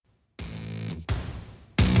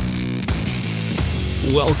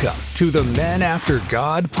Welcome to the Men After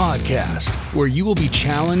God podcast, where you will be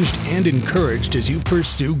challenged and encouraged as you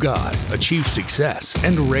pursue God, achieve success,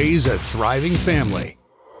 and raise a thriving family.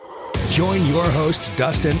 Join your host,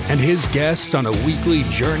 Dustin, and his guests on a weekly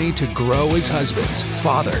journey to grow as husbands,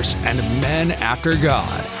 fathers, and men after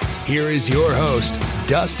God. Here is your host,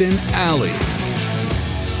 Dustin Alley.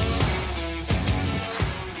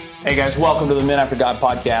 Hey guys, welcome to the Men After God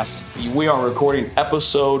podcast. We are recording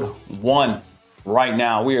episode 1 right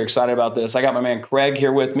now. We are excited about this. I got my man Craig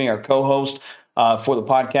here with me, our co-host for the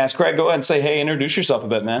podcast. Craig, go ahead and say, hey, introduce yourself a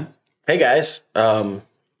bit, man. Hey guys,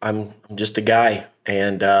 I'm just a guy,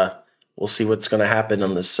 and we'll see what's going to happen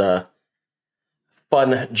on this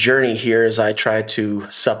fun journey here as I try to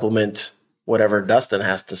supplement whatever Dustin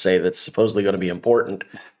has to say that's supposedly going to be important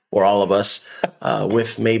for all of us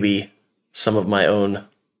with maybe some of my own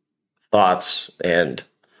thoughts and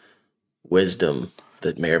wisdom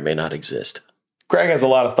that may or may not exist. Craig has a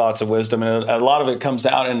lot of thoughts of wisdom, and a lot of it comes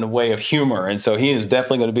out in the way of humor. And so he is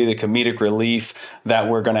definitely going to be the comedic relief that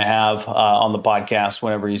we're going to have on the podcast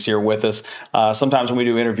whenever he's here with us. Sometimes when we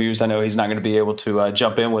do interviews, I know he's not going to be able to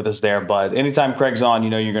jump in with us there, but anytime Craig's on, you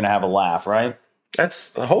know you're going to have a laugh, right?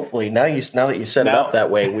 That's hopefully now that you set it up that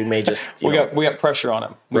way, we may just we got pressure on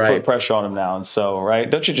him. We put pressure on him now, and so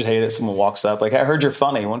don't you just hate it? Someone walks up like, "I heard you're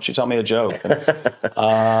funny. Why don't you tell me a joke?"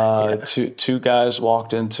 Two guys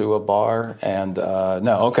walked into a bar, and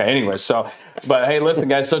anyway. But hey, listen,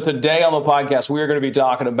 guys. So today on the podcast, we are going to be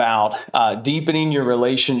talking about deepening your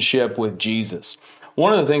relationship with Jesus.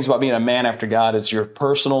 One of the things about being a man after God is your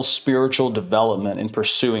personal spiritual development in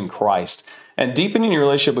pursuing Christ. And deepening your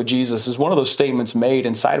relationship with Jesus is one of those statements made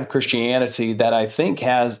inside of Christianity that I think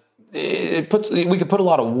we could put a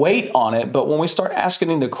lot of weight on it, but when we start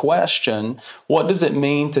asking the question, what does it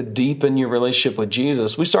mean to deepen your relationship with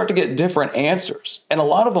Jesus? We start to get different answers. And a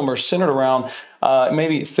lot of them are centered around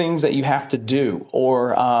maybe things that you have to do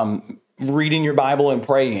or reading your Bible and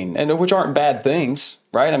praying, and which aren't bad things,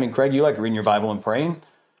 right? I mean, Craig, you like reading your Bible and praying?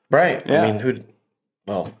 Right. Yeah. I mean,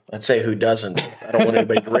 let's say who doesn't. I don't want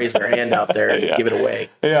anybody to raise their hand out there and give it away.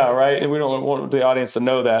 Yeah, right. And we don't want the audience to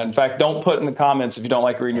know that. In fact, don't put in the comments if you don't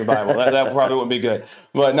like reading your Bible. That probably wouldn't be good.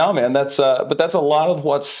 But no, man, that's a lot of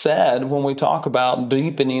what's said when we talk about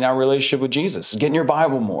deepening our relationship with Jesus, getting your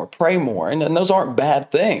Bible more, pray more. And those aren't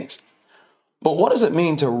bad things. But what does it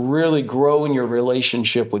mean to really grow in your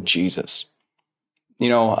relationship with Jesus? You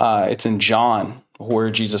know, it's in John where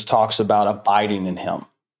Jesus talks about abiding in him.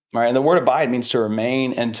 Right, and the word abide means to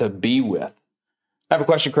remain and to be with. I have a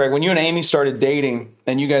question, Craig. When you and Amy started dating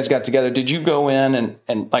and you guys got together, did you go in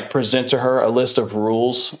and like present to her a list of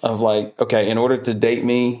rules of like, okay, in order to date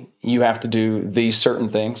me, you have to do these certain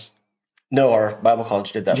things? No, our Bible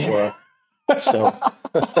college did that for us. So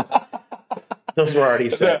those were already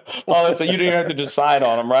set. Well, you didn't have to decide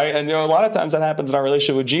on them, right? And you know, a lot of times that happens in our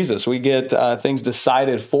relationship with Jesus. We get things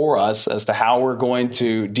decided for us as to how we're going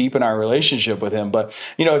to deepen our relationship with him. But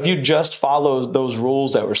you know, if you just follow those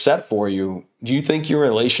rules that were set for you, do you think your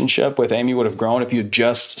relationship with Amy would have grown if you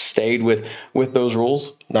just stayed with those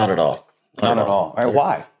rules? Not at all. Not at all. All right,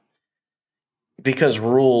 why? Because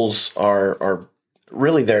rules are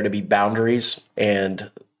really there to be boundaries, and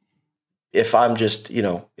if I'm just,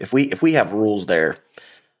 if we have rules there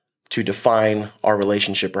to define our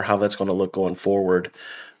relationship or how that's going to look going forward,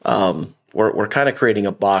 we're kind of creating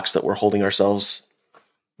a box that we're holding ourselves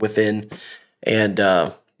within, and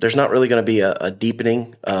there's not really going to be a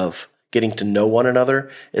deepening of getting to know one another.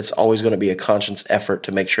 It's always going to be a conscious effort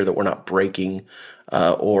to make sure that we're not breaking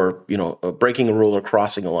breaking a rule or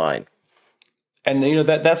crossing a line. And you know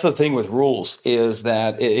that's the thing with rules is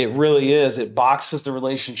that it boxes the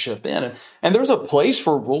relationship in, and there's a place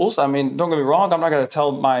for rules. I mean, don't get me wrong. I'm not going to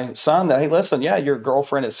tell my son that, hey, listen, your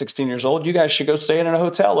girlfriend at 16 years old, you guys should go stay in a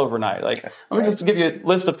hotel overnight. Like, I'm going to just give you a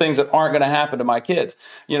list of things that aren't going to happen to my kids.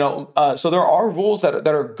 So there are rules that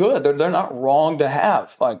are good. They're not wrong to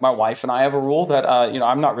have. Like my wife and I have a rule that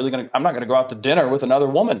I'm not going to go out to dinner with another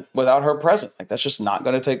woman without her present. Like that's just not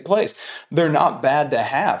going to take place. They're not bad to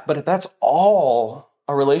have, but if that's all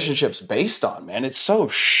a relationship's based on, man, it's so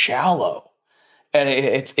shallow and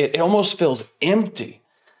it almost feels empty.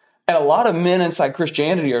 And a lot of men inside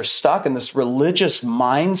Christianity are stuck in this religious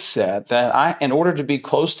mindset that in order to be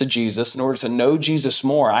close to Jesus, in order to know Jesus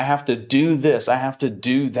more, I have to do this, I have to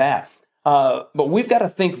do that. But we've got to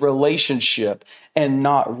think relationship and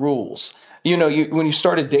not rules. When you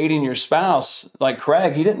started dating your spouse, like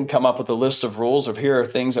Craig, he didn't come up with a list of rules of here are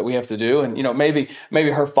things that we have to do. And,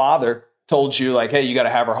 maybe her father told you like, hey, you got to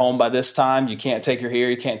have her home by this time. You can't take her here.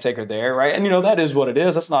 You can't take her there. Right. And, that is what it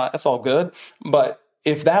is. That's all good. But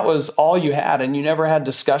if that was all you had and you never had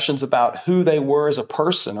discussions about who they were as a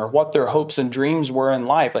person or what their hopes and dreams were in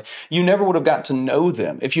life, like, you never would have got to know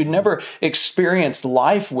them. If you'd never experienced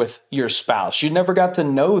life with your spouse, you never got to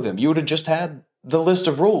know them. You would have just had the list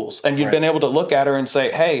of rules, and you'd been able to look at her and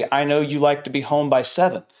say, hey, I know you like to be home by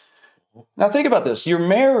 7. Now think about this. You're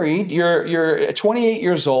married, you're 28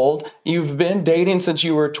 years old, you've been dating since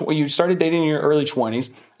you started dating in your early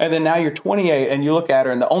 20s, and then now you're 28 and you look at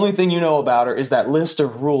her and the only thing you know about her is that list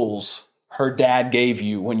of rules her dad gave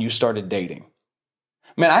you when you started dating.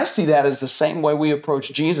 Man, I see that as the same way we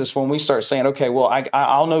approach Jesus when we start saying, okay, well,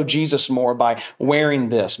 I'll know Jesus more by wearing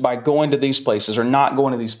this, by going to these places or not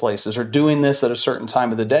going to these places or doing this at a certain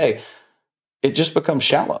time of the day. It just becomes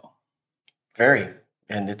shallow. Very.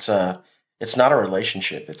 And it's not a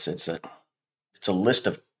relationship. It's a list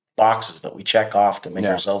of boxes that we check off to make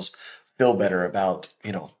ourselves feel better about,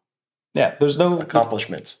 there's no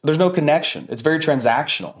accomplishments. There's no connection. It's very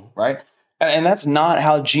transactional, right? And that's not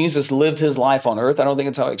how Jesus lived his life on earth. I don't think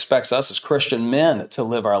it's how he expects us as Christian men to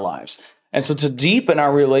live our lives. And so to deepen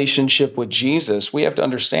our relationship with Jesus, we have to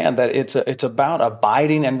understand that it's about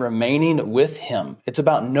abiding and remaining with him. It's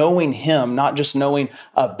about knowing him, not just knowing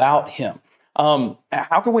about him.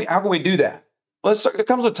 How can we do that? Well, it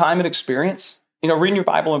comes with time and experience. Reading your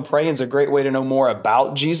Bible and praying is a great way to know more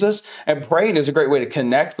about Jesus, and praying is a great way to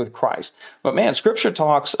connect with Christ. But man, Scripture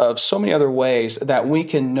talks of so many other ways that we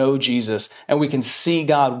can know Jesus and we can see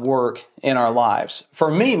God work in our lives. For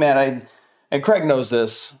me, man, and Craig knows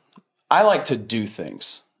this, I like to do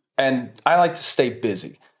things and I like to stay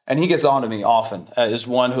busy. And he gets on to me often as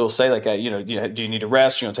one who will say, like, do you need to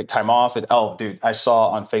rest? You want to take time off? Oh, dude, I saw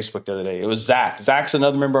on Facebook the other day. It was Zach. Zach's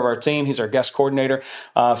another member of our team. He's our guest coordinator.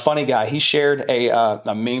 Funny guy. He shared a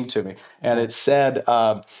meme to me, and it said,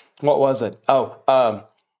 what was it?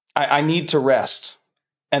 I need to rest.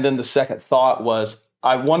 And then the second thought was,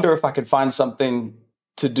 I wonder if I could find something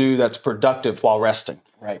to do that's productive while resting.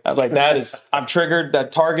 Right. Like that is, I'm triggered,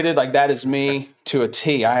 that targeted, like that is me to a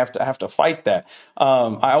T. I have to fight that.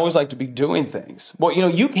 I always like to be doing things. Well,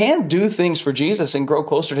 you can do things for Jesus and grow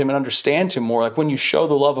closer to him and understand him more. Like when you show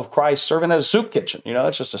the love of Christ, serving at a soup kitchen,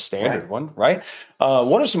 that's just a standard one, right?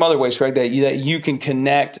 What are some other ways, Craig, that you can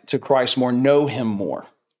connect to Christ more, know him more?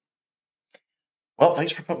 Well,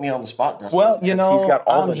 thanks for putting me on the spot, Dustin. Well, He's got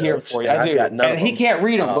all I'm the here notes, for you. I do. And he can't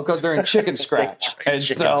read them because they're in chicken scratch. And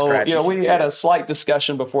so, we had a slight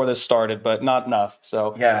discussion before this started, but not enough.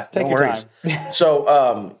 So take your time.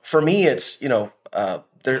 So for me, it's, you've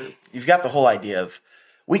got the whole idea of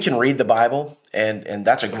we can read the Bible, and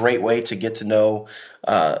that's a great way to get to know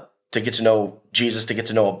Jesus, to get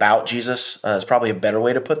to know about Jesus. Is probably a better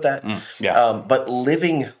way to put that. But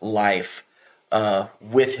living life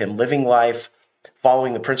with him, living life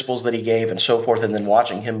following the principles that he gave and so forth, and then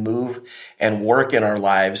watching him move and work in our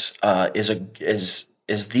lives is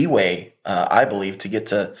the way, I believe, to get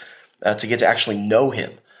to actually know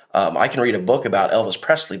him. I can read a book about Elvis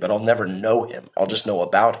Presley, but I'll never know him. I'll just know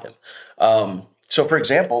about him. So, for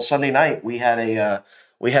example, Sunday night we had an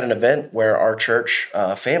event where our church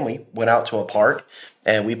family went out to a park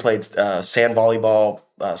and we played sand volleyball,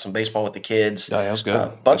 some baseball with the kids. Yeah, that was good. A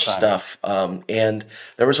bunch of stuff. And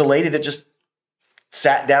there was a lady that just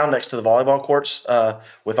sat down next to the volleyball courts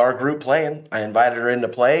with our group playing. I invited her in to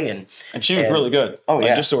play, and she was really good. Oh,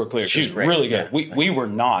 yeah. Just so we're clear, she's really good. Yeah. We were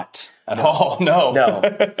not at all. No.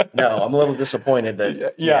 I'm a little disappointed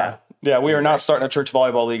that. Yeah. We are not starting a church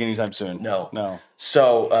volleyball league anytime soon. No.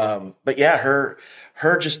 So, but yeah, her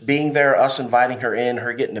just being there, us inviting her in,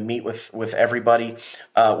 her getting to meet with everybody,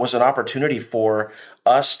 was an opportunity for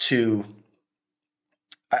us to,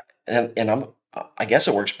 I guess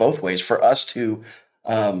it works both ways, for us to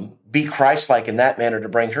be Christ-like in that manner, to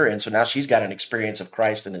bring her in. So now she's got an experience of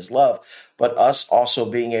Christ and his love, but us also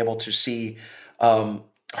being able to see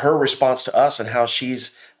her response to us and how she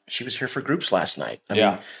was here for groups last night. I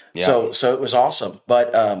mean, so it was awesome.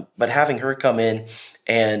 But having her come in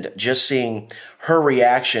and just seeing her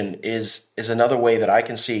reaction is another way that I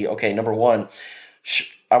can see, okay, number one,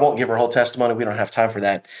 I won't give her whole testimony. We don't have time for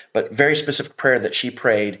that. But very specific prayer that she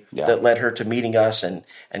prayed that led her to meeting us and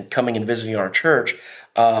coming and visiting our church.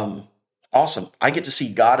 Awesome. I get to see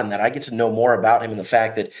God in that. I get to know more about him in the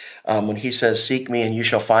fact that when he says, seek me and you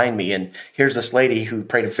shall find me. And here's this lady who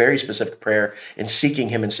prayed a very specific prayer in seeking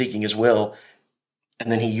him and seeking his will. And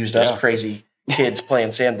then he used us crazy kids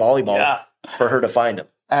playing sand volleyball for her to find him.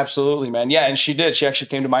 Absolutely, man. Yeah, and she did. She actually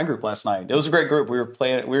came to my group last night. It was a great group. We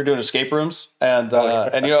were doing escape rooms, and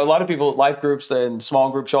and a lot of people, life groups and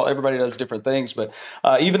small groups, everybody does different things. But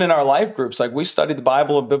even in our life groups, like we studied the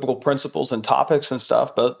Bible and biblical principles and topics and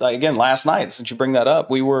stuff. But again, last night, since you bring that up,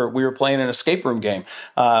 we were playing an escape room game.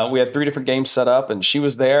 We had 3 different games set up, and she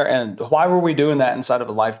was there. And why were we doing that inside of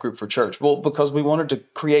a life group for church? Well, because we wanted to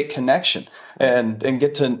create connection and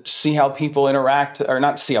get to see how people interact, or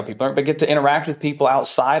not see how people, but get to interact with people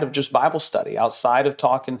outside of just Bible study, outside of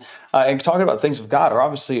talking about things of God are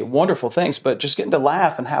obviously wonderful things, but just getting to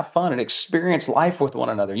laugh and have fun and experience life with one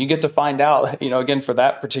another. You get to find out, again, for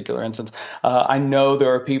that particular instance, I know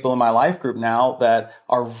there are people in my life group now that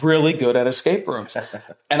are really good at escape rooms.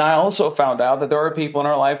 And I also found out that there are people in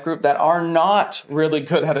our life group that are not really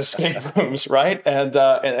good at escape rooms, right? But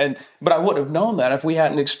I wouldn't have known that if we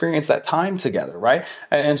hadn't experienced that time together, right?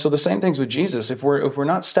 And so the same thing's with Jesus. If we're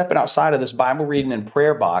not stepping outside of this Bible reading and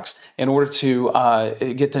prayer box in order to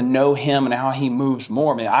get to know Him and how He moves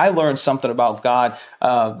more. I mean, I learned something about God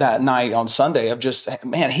that night on Sunday of just,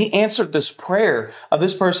 man, He answered this prayer of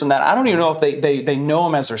this person that I don't even know if they know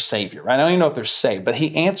Him as their Savior, right? I don't even know if they're saved, but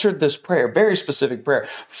He answered this prayer, very specific prayer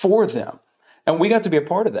for them. And we got to be a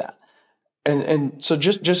part of that. And so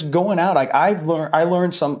just going out, like I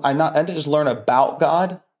didn't just learn about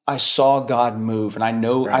God, I saw God move, and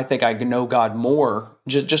I think I know God more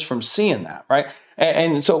just from seeing that, right?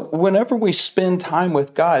 And so whenever we spend time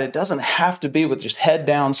with God, it doesn't have to be with just head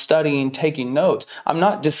down studying, taking notes. I'm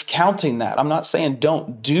not discounting that. I'm not saying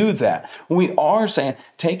don't do that. We are saying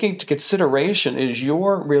taking into consideration is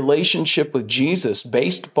your relationship with Jesus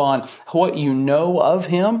based upon what you know of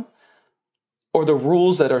Him or the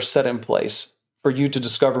rules that are set in place for you to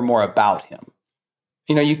discover more about Him.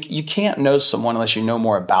 You can't know someone unless you know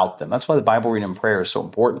more about them. That's why the Bible reading and prayer is so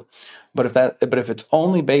important. But if it's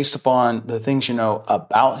only based upon the things you know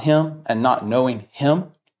about Him and not knowing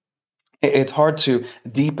Him, it's hard to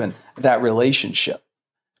deepen that relationship.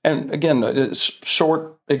 And again, a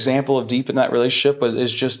short example of deepening that relationship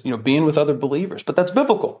is just being with other believers. But that's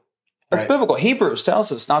biblical. That's biblical. Hebrews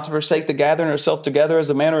tells us not to forsake the gathering ourselves together as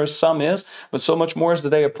the manner of some is, but so much more as the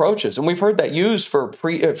day approaches. And we've heard that used for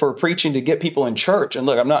preaching to get people in church. And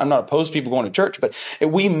look, I'm not opposed to people going to church, but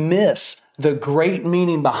we miss the great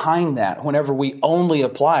meaning behind that whenever we only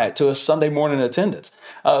apply it to a Sunday morning attendance.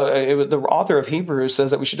 The author of Hebrews says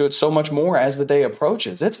that we should do it so much more as the day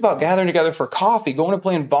approaches. It's about gathering together for coffee, going and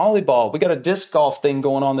playing volleyball. We got a disc golf thing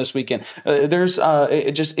going on this weekend.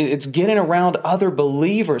 It's getting around other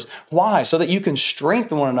believers. Why? So that you can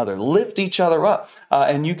strengthen one another, lift each other up,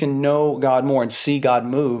 and you can know God more and see God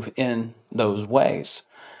move in those ways.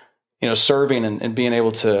 Serving and being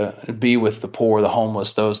able to be with the poor, the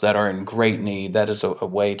homeless, those that are in great need, that is a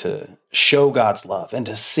way to show God's love and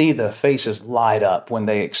to see the faces light up when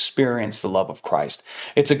they experience the love of Christ.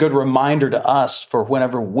 It's a good reminder to us for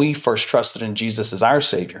whenever we first trusted in Jesus as our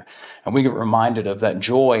Savior, and we get reminded of that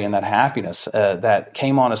joy and that happiness that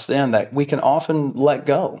came on us then that we can often let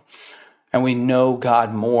go. And we know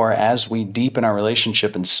God more as we deepen our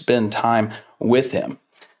relationship and spend time with Him.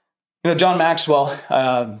 John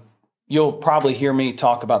Maxwell, you'll probably hear me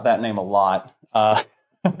talk about that name a lot. I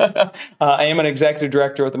am an executive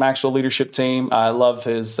director with the Maxwell Leadership Team. I love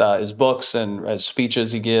his books and his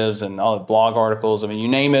speeches he gives and all the blog articles. I mean, you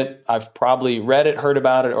name it, I've probably read it, heard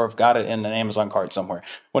about it, or I've got it in an Amazon cart somewhere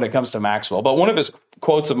when it comes to Maxwell. But one of his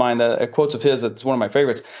quotes of mine, quotes of his that's one of my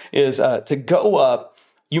favorites, is to go up,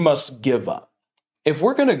 you must give up. If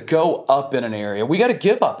we're going to go up in an area, we got to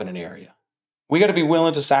give up in an area. We got to be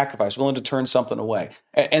willing to sacrifice, willing to turn something away.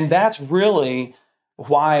 And that's really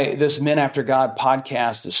why this Men After God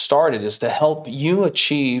podcast is started, is to help you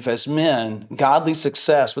achieve as men godly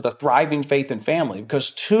success with a thriving faith and family,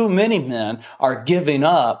 because too many men are giving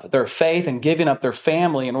up their faith and giving up their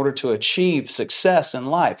family in order to achieve success in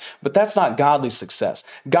life. But that's not godly success.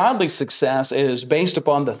 Godly success is based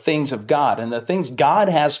upon the things of God, and the things God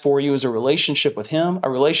has for you is a relationship with Him, a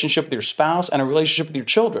relationship with your spouse, and a relationship with your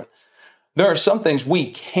children. There are some things we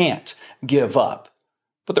can't give up,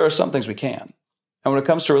 but there are some things we can. And when it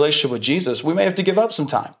comes to a relationship with Jesus, we may have to give up some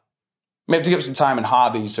time. We may have to give up some time in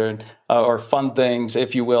hobbies or fun things,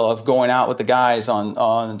 if you will, of going out with the guys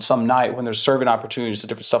on some night when there's serving opportunities and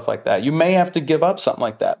different stuff like that. You may have to give up something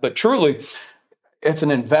like that, but truly, it's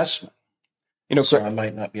an investment. So I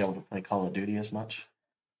might not be able to play Call of Duty as much?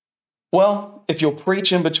 Well, if you'll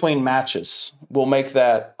preach in between matches, we'll make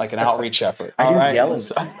that like an outreach effort. I all do right? yell.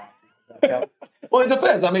 Well, it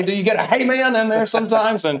depends. I mean, do you get a hey man in there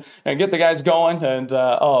sometimes and get the guys going? And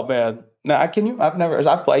oh man, now can you?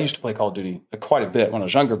 I used to play Call of Duty quite a bit when I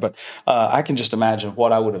was younger, but I can just imagine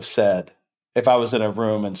what I would have said if I was in a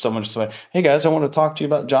room and someone just went, "Hey guys, I want to talk to you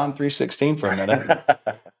about John 3:16 for a minute."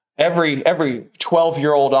 Every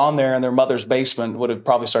 12-year-old on there in their mother's basement would have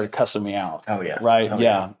probably started cussing me out. Oh yeah. Right. Oh,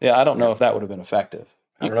 yeah. I don't know if that would have been effective.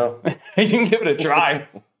 I don't know. You can give it a try.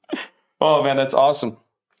 Oh man, that's awesome.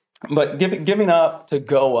 But giving up to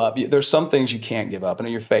go up, there's some things you can't give up, and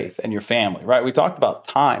your faith and your family, right? We talked about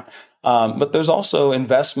time, but there's also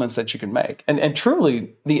investments that you can make. And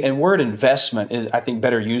truly, the word investment is, I think,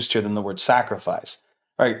 better used here than the word sacrifice,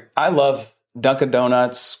 right? I love Dunkin'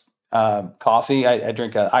 Donuts coffee. I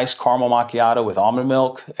drink an iced caramel macchiato with almond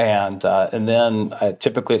milk, and then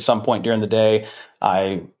typically at some point during the day,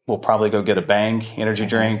 I will probably go get a Bang energy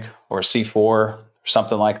drink or a C4 or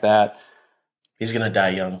something like that. He's going to die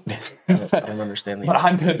young. I don't understand the But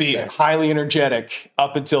I'm going to be highly energetic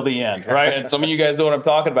up until the end, right? And some of you guys know what I'm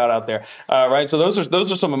talking about out there, right? So those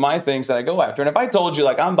are some of my things that I go after. And if I told you,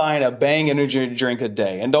 like, I'm buying a Bang energy drink a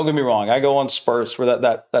day, and don't get me wrong, I go on spurts where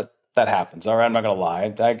that happens. All right, I'm not going to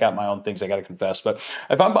lie. I got my own things I got to confess. But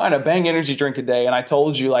if I'm buying a Bang energy drink a day and I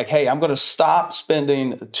told you, like, hey, I'm going to stop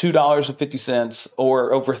spending $2.50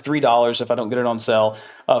 or over $3 if I don't get it on sale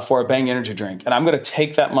for a Bang energy drink, and I'm going to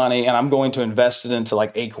take that money and I'm going to invest it into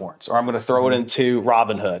like Acorns, or I'm going to throw it into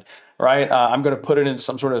Robinhood, right? I'm going to put it into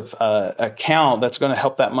some sort of account that's going to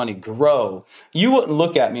help that money grow. You wouldn't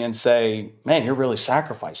look at me and say, man, you're really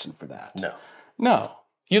sacrificing for that. No.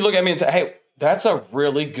 You look at me and say, hey, that's a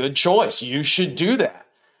really good choice. You should do that.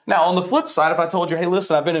 Now, on the flip side, if I told you, hey,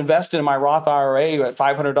 listen, I've been investing in my Roth IRA at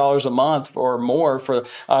 $500 a month or more for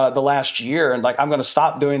the last year, and like I'm going to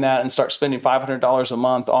stop doing that and start spending $500 a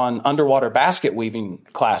month on underwater basket weaving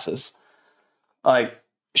classes. Like,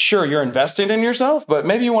 sure, you're investing in yourself, but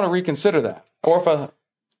maybe you want to reconsider that. Or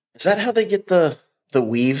Is that how they get the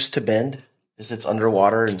weaves to bend? Is it's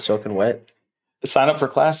underwater and soaking wet? Sign up for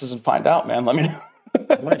classes and find out, man. Let me know.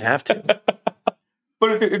 I might have to.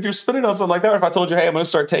 But if you're spending on something like that, or if I told you, hey, I'm going to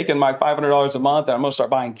start taking my $500 a month and I'm going to start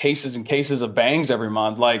buying cases and cases of Bangs every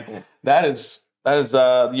month, like that is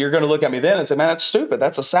you're going to look at me then and say, man, that's stupid.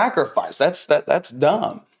 That's a sacrifice. That's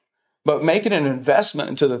dumb. But making an investment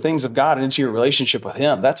into the things of God and into your relationship with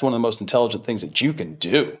Him, that's one of the most intelligent things that you can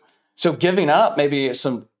do. So giving up maybe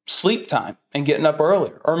some sleep time and getting up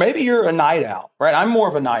earlier, or maybe you're a night owl, right? I'm more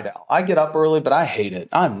of a night owl. I get up early, but I hate it.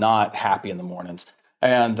 I'm not happy in the mornings.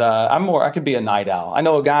 And I could be a night owl. I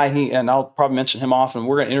know a guy, and I'll probably mention him often.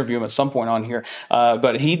 We're going to interview him at some point on here.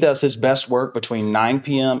 But he does his best work between 9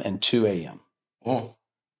 p.m. and 2 a.m. Oh.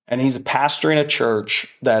 And he's a pastor in a church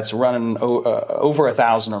that's running over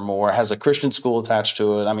 1,000 or more, has a Christian school attached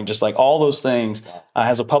to it. I mean, just like all those things,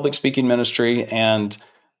 has a public speaking ministry.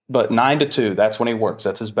 But 9 to 2, that's when he works.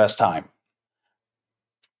 That's his best time.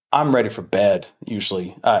 I'm ready for bed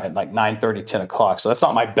usually at like 9:30, 10 o'clock. So that's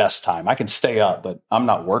not my best time. I can stay up, but I'm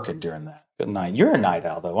not working during that. Good night. You're a night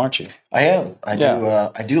owl though, aren't you? I am. I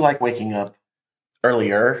do like waking up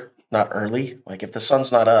earlier, not early. Like if the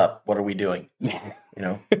sun's not up, what are we doing?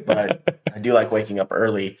 But I do like waking up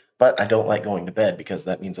early, but I don't like going to bed because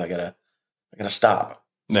that means I gotta stop.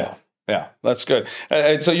 So. Yeah, that's good.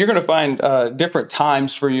 So you're going to find different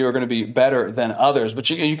times for you are going to be better than others, but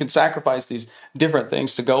you can sacrifice these different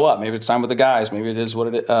things to go up. Maybe it's time with the guys. Maybe it is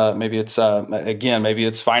what it. Maybe it's maybe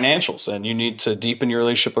it's financials, and you need to deepen your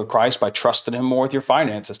relationship with Christ by trusting Him more with your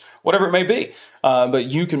finances, whatever it may be. But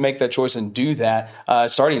you can make that choice and do that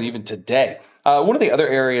starting even today. One of the other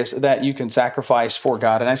areas that you can sacrifice for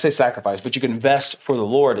God, and I say sacrifice, but you can invest for the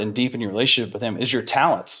Lord and deepen your relationship with Him, is your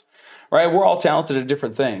talents. Right? We're all talented at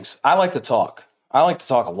different things. I like to talk. I like to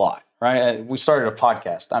talk a lot, right? We started a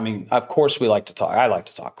podcast. I mean, of course we like to talk. I like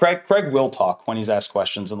to talk. Craig will talk when he's asked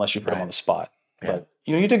questions unless you put him on the spot. Yeah. But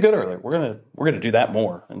you did good earlier. We're gonna do that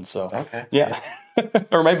more. And so yeah.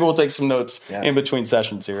 Or maybe we'll take some notes in between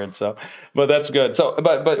sessions here. And so, but that's good. So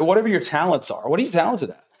but whatever your talents are, what are you talented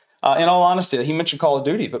at? In all honesty, he mentioned Call of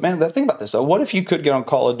Duty, but man, think about this though. What if you could get on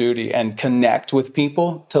Call of Duty and connect with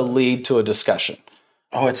people to lead to a discussion?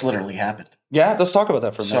 Oh, it's literally happened. Yeah, let's talk about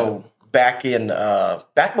that for a minute. So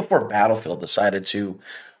back before Battlefield decided to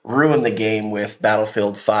ruin the game with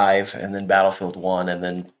Battlefield 5 and then Battlefield 1 and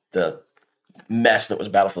then the mess that was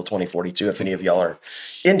Battlefield 2042, if any of y'all are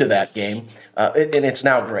into that game. And it's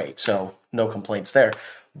now great, so no complaints there.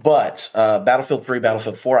 But Battlefield 3,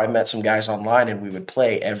 Battlefield 4, I met some guys online and we would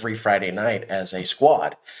play every Friday night as a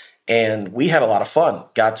squad. And we had a lot of fun,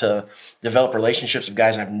 got to develop relationships with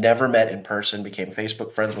guys I've never met in person, became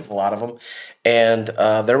Facebook friends with a lot of them. And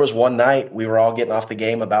there was one night we were all getting off the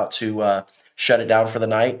game, about to shut it down for the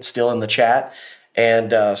night, still in the chat.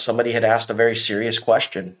 And somebody had asked a very serious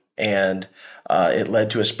question, and it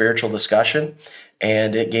led to a spiritual discussion.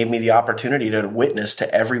 And it gave me the opportunity to witness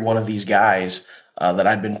to every one of these guys that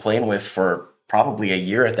I'd been playing with for probably a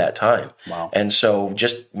year at that time. Wow. And so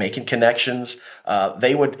just making connections.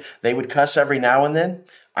 They would cuss every now and then.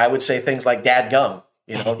 I would say things like "dad gum,"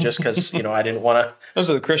 just because, I didn't want to. Those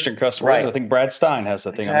are the Christian cuss words. Right. I think Brad Stein has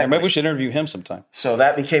the thing on there. Maybe we should interview him sometime. So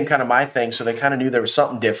that became kind of my thing. So they kind of knew there was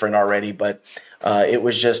something different already, but it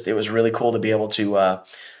was really cool to be able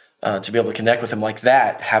to connect with him like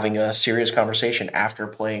that, having a serious conversation after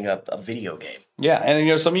playing a video game. Yeah,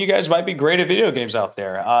 and some of you guys might be great at video games out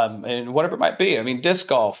there, and whatever it might be. I mean, disc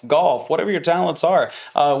golf, golf, whatever your talents are,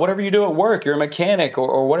 whatever you do at work, you're a mechanic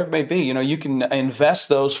or whatever it may be. You can invest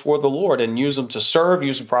those for the Lord and use them to serve,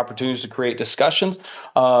 use them for opportunities to create discussions,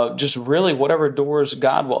 just really whatever doors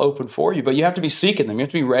God will open for you. But you have to be seeking them. You have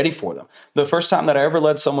to be ready for them. The first time that I ever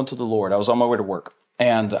led someone to the Lord, I was on my way to work.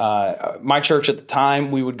 And my church at the time,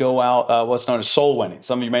 we would go out what's known as soul winning.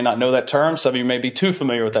 Some of you may not know that term. Some of you may be too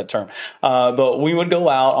familiar with that term. But we would go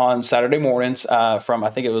out on Saturday mornings from, I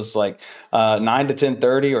think it was like 9 to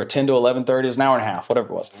 10:30 or 10 to 11:30. It was an hour and a half, whatever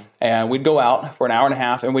it was. And we'd go out for an hour and a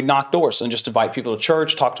half and we'd knock doors and just invite people to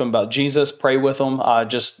church, talk to them about Jesus, pray with them,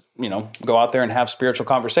 go out there and have spiritual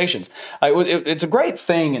conversations. It's a great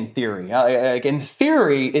thing in theory. In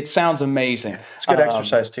theory, it sounds amazing. It's good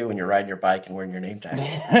exercise too when you're riding your bike and wearing your name tag.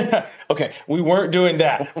 Okay, we weren't doing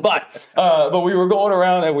that, but we were going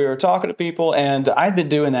around and we were talking to people, and I'd been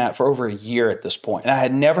doing that for over a year at this point, and I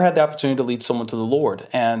had never had the opportunity to lead someone to the Lord.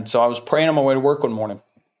 And so I was praying on my way to work one morning,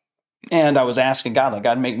 and I was asking God,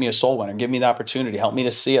 God, make me a soul winner. Give me the opportunity. Help me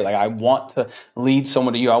to see it. I want to lead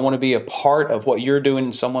someone to you. I want to be a part of what you're doing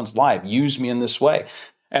in someone's life. Use me in this way.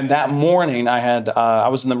 And that morning, I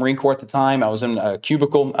was in the Marine Corps at the time. I was in a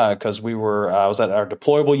cubicle because I was at our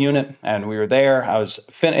deployable unit, and we were there. I was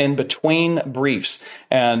in between briefs,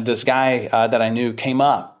 and this guy that I knew came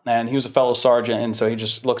up, and he was a fellow sergeant, and so he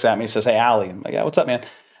just looks at me and says, "Hey, Allie." I'm like, "Yeah, what's up, man?"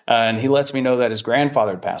 And he lets me know that his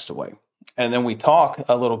grandfather had passed away. And then we talk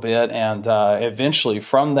a little bit, and eventually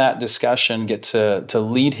from that discussion get to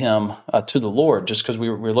lead him to the Lord, just because we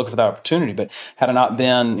were looking for that opportunity. But had I not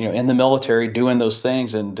been in the military doing those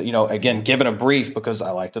things and again given a brief, because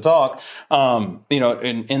I like to talk,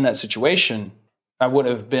 in that situation, I would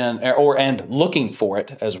have been and looking for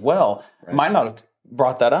it as well. Right. Might not have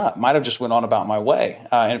brought that up, might have just went on about my way.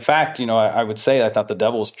 In fact, I would say I thought the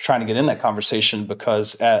devil was trying to get in that conversation,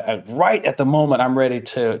 because right at the moment I'm ready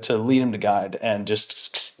to lead him to God and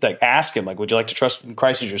just ask him, would you like to trust in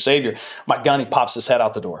Christ as your Savior? My gunny pops his head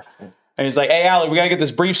out the door. And he's like, "Hey, Allie, we got to get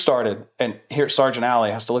this brief started." And here Sergeant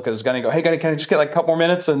Allie has to look at his gun and go, "Hey, gunny, can I just get a couple more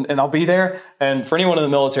minutes and I'll be there?" And for anyone in the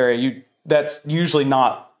military, that's usually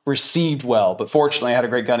not received well, but fortunately I had a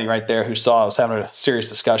great gunny right there who saw I was having a serious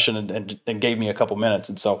discussion and gave me a couple minutes.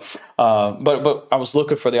 And so, but I was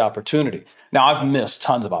looking for the opportunity. Now I've missed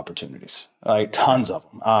tons of opportunities, tons of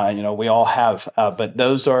them. We all have, but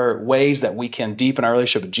those are ways that we can deepen our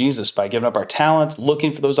relationship with Jesus by giving up our talents,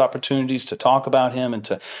 looking for those opportunities to talk about him and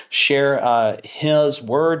to share his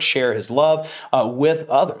word, share his love with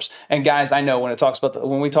others. And guys, I know when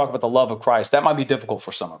we talk about the love of Christ, that might be difficult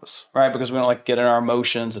for some of us, right? Because we don't like to get in our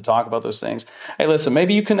emotions and talk about those things. Hey, listen,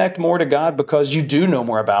 maybe you connect more to God because you do know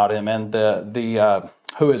more about him and the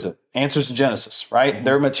who is it? Answers in Genesis, right? Mm-hmm.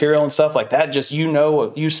 Their material and stuff like that. Just,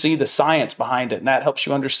 you see the science behind it, and that helps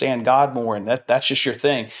you understand God more, and that's just your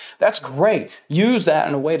thing. That's great. Use that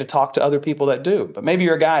in a way to talk to other people that do. But maybe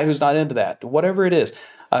you're a guy who's not into that. Whatever it is,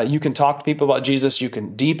 you can talk to people about Jesus. You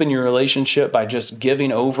can deepen your relationship by just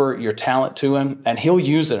giving over your talent to him, and he'll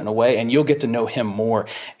use it in a way, and you'll get to know him more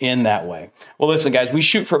in that way. Well, listen, guys, we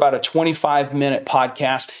shoot for about a 25-minute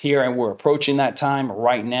podcast here, and we're approaching that time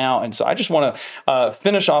right now. And so I just want to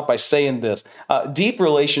finish off by saying this. Deep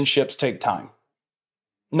relationships take time.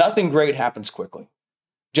 Nothing great happens quickly.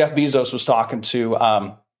 Jeff Bezos was talking to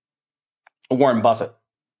Warren Buffett,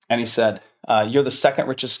 and he said, "You're the second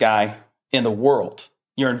richest guy in the world.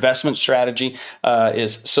 Your investment strategy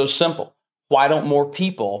is so simple. Why don't more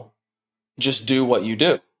people just do what you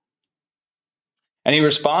do?" And he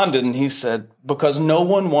responded and he said, "Because no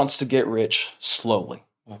one wants to get rich slowly.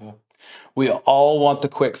 Mm-hmm. We all want the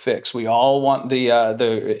quick fix. We all want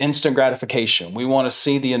the instant gratification. We want to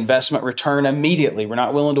see the investment return immediately. We're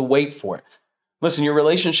not willing to wait for it." Listen, your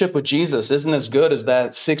relationship with Jesus isn't as good as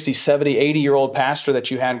that 60, 70, 80-year-old pastor that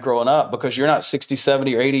you had growing up, because you're not 60,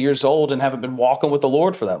 70, or 80 years old and haven't been walking with the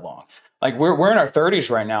Lord for that long. We're in our 30s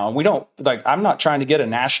right now, and we don't, I'm not trying to get a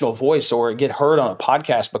national voice or get heard on a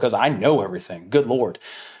podcast because I know everything. Good Lord.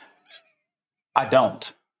 I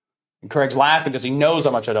don't. And Craig's laughing because he knows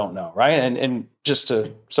how much I don't know, right? And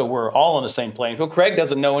so we're all on the same plane. Well, Craig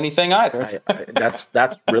doesn't know anything either.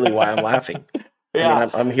 That's really why I'm laughing. Yeah. I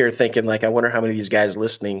mean, I'm here thinking, like, I wonder how many of these guys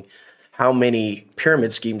listening, how many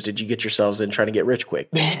pyramid schemes did you get yourselves in trying to get rich quick?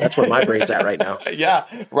 That's where my brain's at right now. Yeah,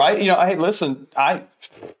 right. Hey, listen, I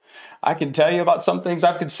can tell you about some things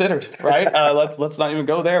I've considered, right? Let's not even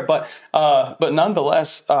go there. But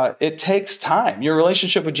nonetheless, it takes time. Your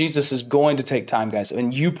relationship with Jesus is going to take time, guys.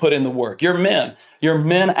 And you put in the work. You're men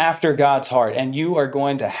after God's heart, and you are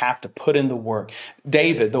going to have to put in the work.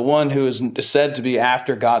 David, the one who is said to be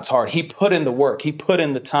after God's heart, he put in the work. He put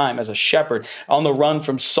in the time as a shepherd on the run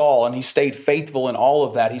from Saul, and he stayed faithful in all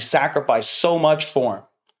of that. He sacrificed so much for him.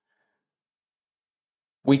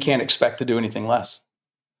 We can't expect to do anything less.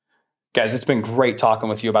 Guys, it's been great talking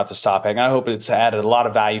with you about this topic. I hope it's added a lot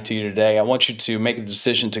of value to you today. I want you to make a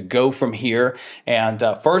decision to go from here. And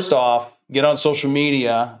first off, get on social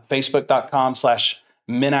media,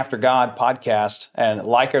 facebook.com/Men After God podcast, and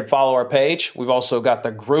like or follow our page. We've also got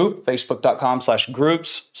the group,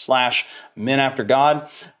 facebook.com/groups/Men After God.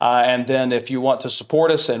 And then if you want to support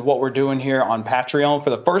us and what we're doing here on Patreon for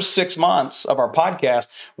the first 6 months of our podcast,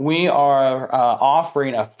 we are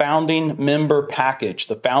offering a founding member package,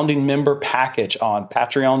 the founding member package on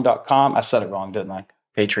patreon.com. I said it wrong, didn't I?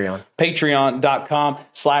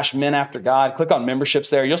 Patreon.com/Men After God. Click on memberships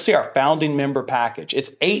there. You'll see our founding member package. It's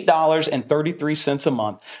 $8.33 a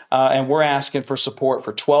month. And we're asking for support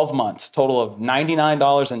for 12 months, total of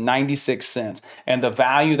 $99.96. And the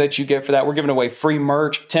value that you get for that, we're giving away free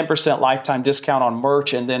merch, 10% lifetime discount on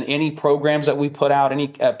merch. And then any programs that we put out, any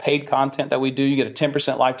paid content that we do, you get a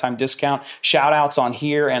 10% lifetime discount. Shout outs on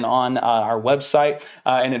here and on our website.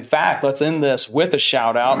 And in fact, let's end this with a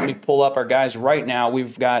shout out. Let me pull up our guys right now.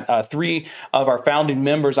 We've got 3 of our founding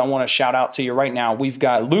members I want to shout out to you right now. We've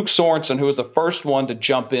got Luke Sorensen, who was the first one to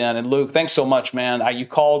jump in. And Luke, thanks so much, man. You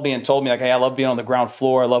called me and told me, like, hey, I love being on the ground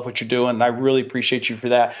floor. I love what you're doing. And I really appreciate you for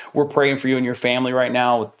that. We're praying for you and your family right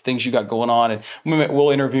now with things you got going on. And we'll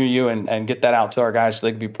interview you and get that out to our guys so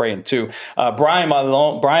they can be praying too. Brian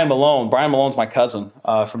Malone. Brian Malone's my cousin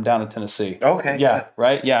from down in Tennessee. Okay. Yeah,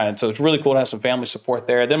 right? Yeah. And so it's really cool to have some family support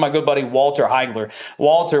there. Then my good buddy, Walter Heigler.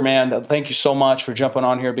 Walter, man, thank you so much for jumping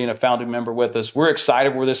on here, being a founding member with us. We're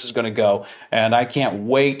excited where this is going to go, and I can't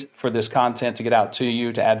wait for this content to get out to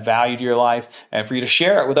you, to add value to your life, and for you to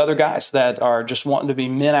share it with other guys that are just wanting to be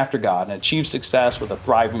men after God and achieve success with a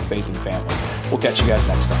thriving faith and family. We'll catch you guys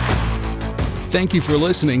next time. Thank you for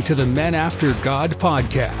listening to the Men After God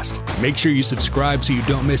podcast. Make sure you subscribe so you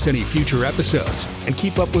don't miss any future episodes, and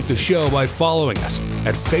keep up with the show by following us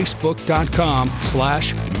at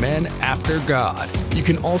facebook.com/Men After God. You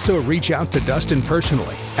can also reach out to Dustin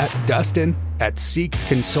personally at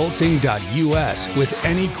dustin@seekconsulting.us with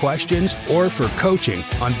any questions or for coaching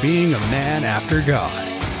on being a man after God.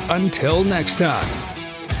 Until next time.